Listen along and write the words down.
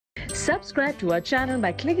Subscribe to our channel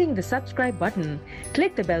by clicking the subscribe button.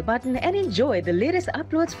 Click the bell button and enjoy the latest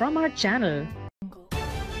uploads from our channel.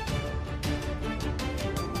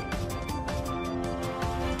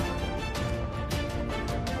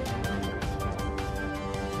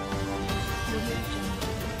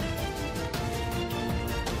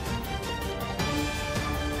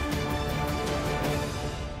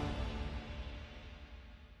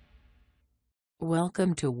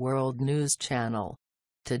 Welcome to World News Channel.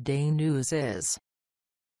 Today news is: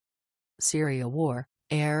 Syria war,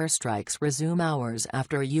 airstrikes resume hours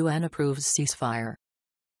after UN approves ceasefire.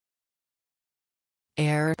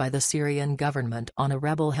 Air by the Syrian government on a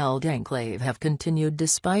rebel-held enclave have continued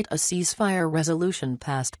despite a ceasefire resolution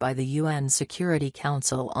passed by the UN Security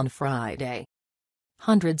Council on Friday.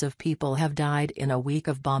 Hundreds of people have died in a week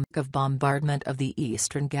of bombardment of the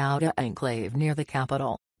Eastern Ghouta enclave near the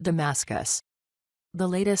capital, Damascus. The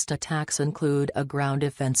latest attacks include a ground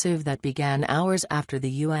offensive that began hours after the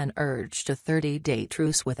UN urged a 30-day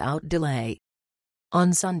truce without delay.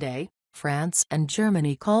 On Sunday, France and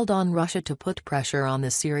Germany called on Russia to put pressure on the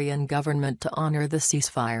Syrian government to honor the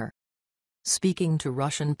ceasefire. Speaking to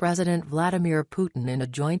Russian President Vladimir Putin in a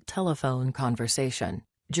joint telephone conversation,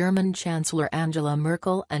 German Chancellor Angela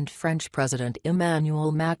Merkel and French President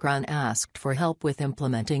Emmanuel Macron asked for help with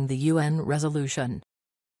implementing the UN resolution.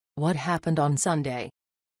 What happened on Sunday?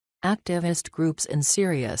 Activist groups in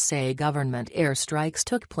Syria say government airstrikes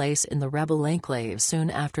took place in the rebel enclave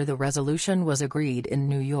soon after the resolution was agreed in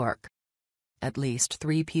New York. At least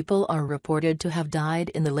 3 people are reported to have died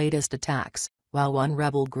in the latest attacks, while one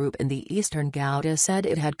rebel group in the Eastern Ghouta said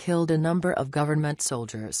it had killed a number of government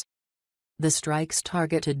soldiers. The strikes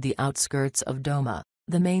targeted the outskirts of Douma,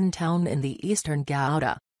 the main town in the Eastern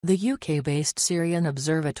Ghouta, the UK-based Syrian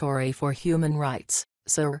Observatory for Human Rights,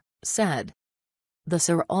 SIR, said. The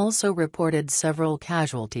SIR also reported several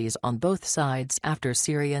casualties on both sides after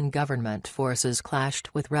Syrian government forces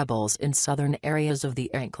clashed with rebels in southern areas of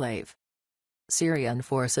the enclave. Syrian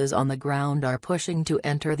forces on the ground are pushing to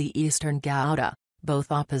enter the Eastern Ghouta,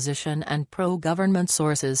 both opposition and pro-government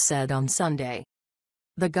sources said on Sunday.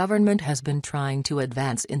 The government has been trying to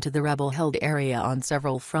advance into the rebel-held area on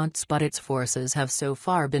several fronts, but its forces have so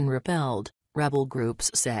far been repelled, rebel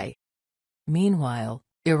groups say. Meanwhile,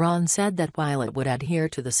 Iran said that while it would adhere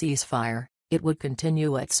to the ceasefire, it would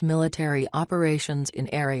continue its military operations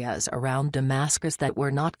in areas around Damascus that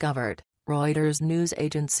were not covered, Reuters news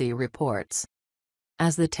agency reports.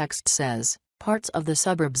 As the text says, parts of the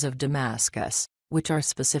suburbs of Damascus, which are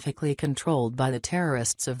specifically controlled by the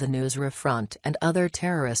terrorists of the Nusra Front and other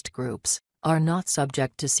terrorist groups, are not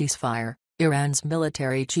subject to ceasefire, Iran's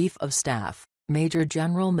military chief of staff, Major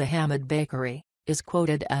General Mohammad Bagheri, is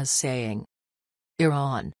quoted as saying.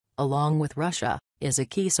 Iran, along with Russia, is a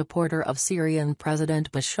key supporter of Syrian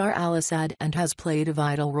President Bashar al-Assad and has played a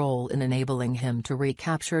vital role in enabling him to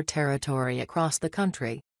recapture territory across the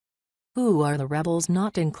country. Who are the rebels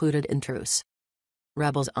not included in truce?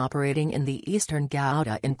 Rebels operating in the Eastern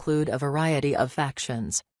Ghouta include a variety of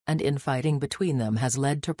factions, and infighting between them has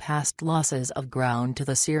led to past losses of ground to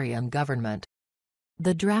the Syrian government.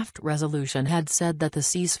 The draft resolution had said that the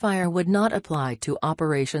ceasefire would not apply to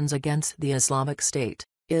operations against the Islamic State,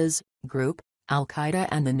 IS, group, al-Qaeda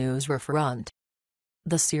and the Nusra Front.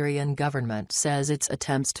 The Syrian government says its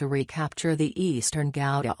attempts to recapture the Eastern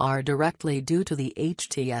Ghouta are directly due to the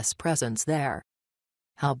HTS presence there.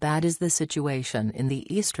 How bad is the situation in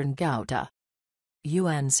the Eastern Ghouta?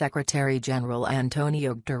 UN Secretary-General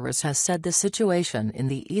Antonio Guterres has said the situation in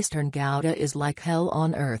the Eastern Ghouta is like hell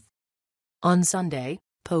on earth. On Sunday,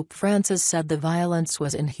 Pope Francis said the violence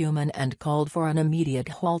was inhuman and called for an immediate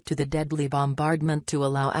halt to the deadly bombardment to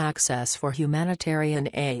allow access for humanitarian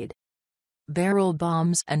aid. Barrel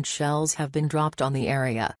bombs and shells have been dropped on the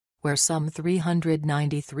area, where some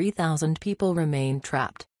 393,000 people remain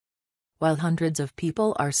trapped. While hundreds of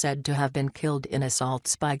people are said to have been killed in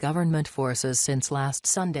assaults by government forces since last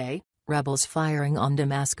Sunday, rebels firing on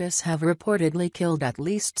Damascus have reportedly killed at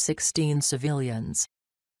least 16 civilians.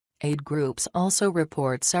 Aid groups also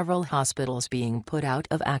report several hospitals being put out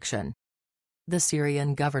of action. The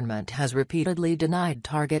Syrian government has repeatedly denied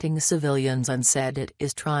targeting civilians and said it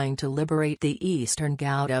is trying to liberate the Eastern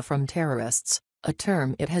Ghouta from terrorists, a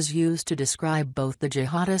term it has used to describe both the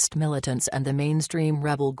jihadist militants and the mainstream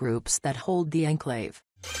rebel groups that hold the enclave.